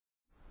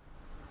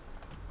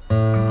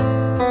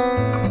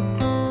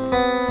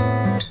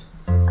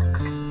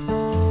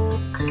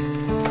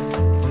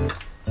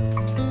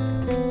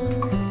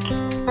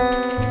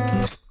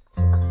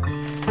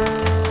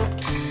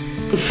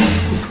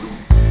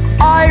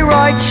I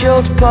write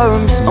short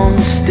poems on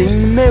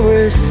steam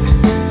mirrors.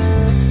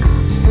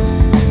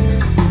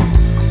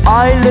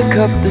 I look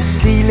up the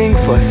ceiling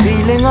for a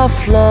feeling of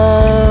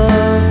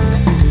love.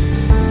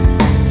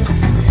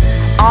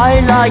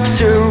 I like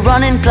to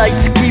run in place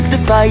to keep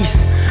the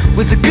pace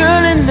with the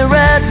girl in the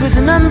red with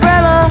an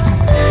umbrella.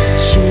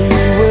 She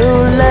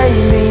will lay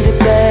me to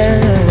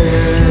bed.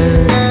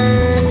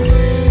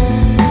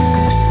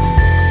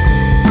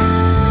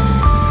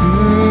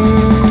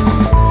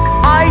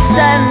 I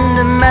send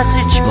a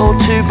message or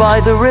two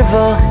by the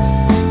river.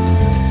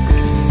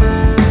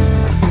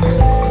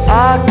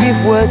 I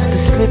give words to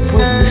slip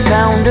with the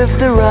sound of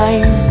the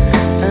rain,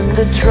 and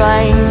the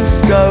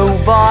trains go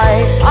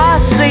by. I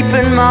sleep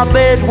in my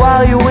bed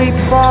while you weep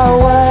far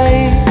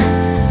away.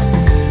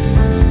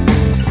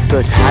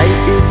 But hey,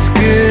 it's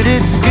good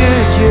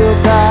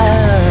you're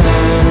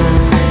back.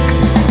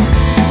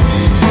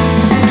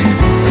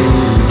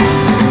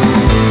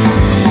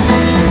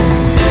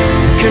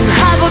 Can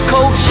have a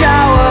cold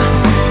shower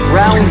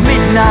round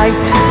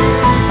midnight.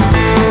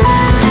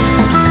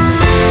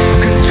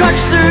 Can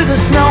trudge through the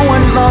snow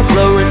and mud,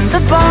 blow in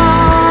the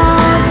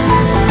bath.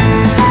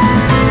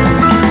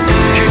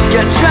 Could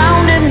get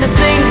drowned in the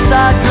things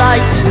I'd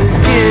like to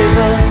give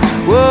her.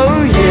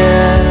 Whoa,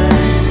 yeah.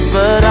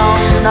 But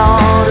I'm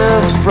not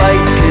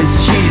afraid, 'cause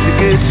she's a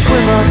good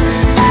swimmer.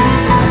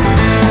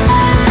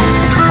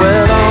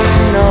 Well, I'm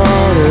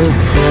not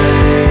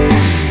afraid.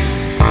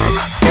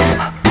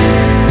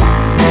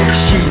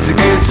 She's a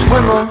good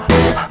swimmer.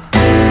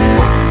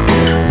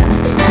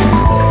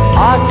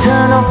 I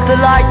turn off the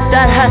light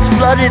that has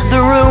flooded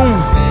the room.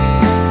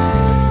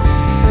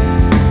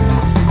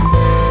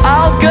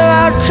 I'll go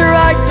out to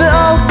write, but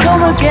I'll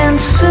come again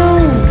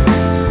soon.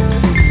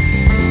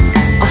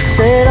 I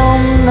said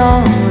I'm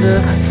not a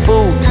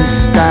fool to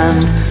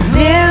stand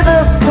near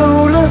the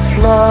pool of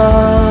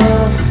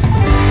love.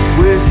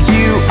 With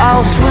you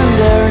I'll swim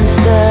there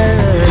instead.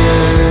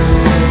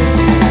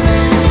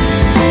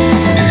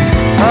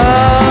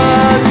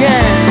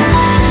 Again.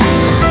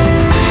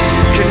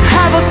 Can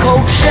have a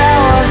cold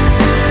shower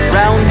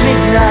round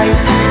midnight.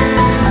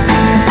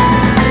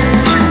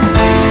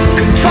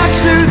 Can trudge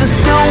through the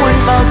snow and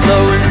mud,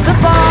 blow in the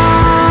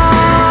bar.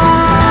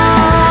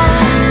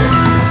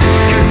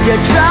 Could get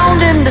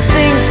drowned in the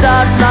things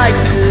I'd like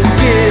to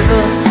give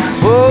her.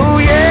 Oh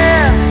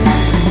yeah.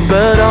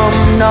 But I'm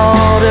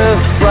not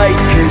afraid,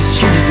 'cause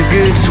she's a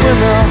good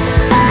swimmer.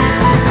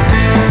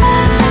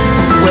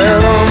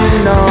 Well, I'm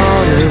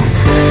not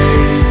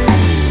afraid.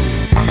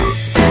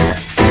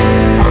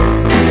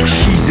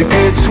 She's a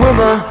good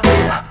swimmer.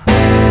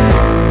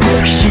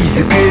 She's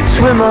a good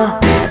swimmer.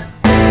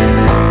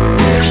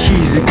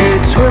 She's a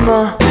good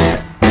swimmer.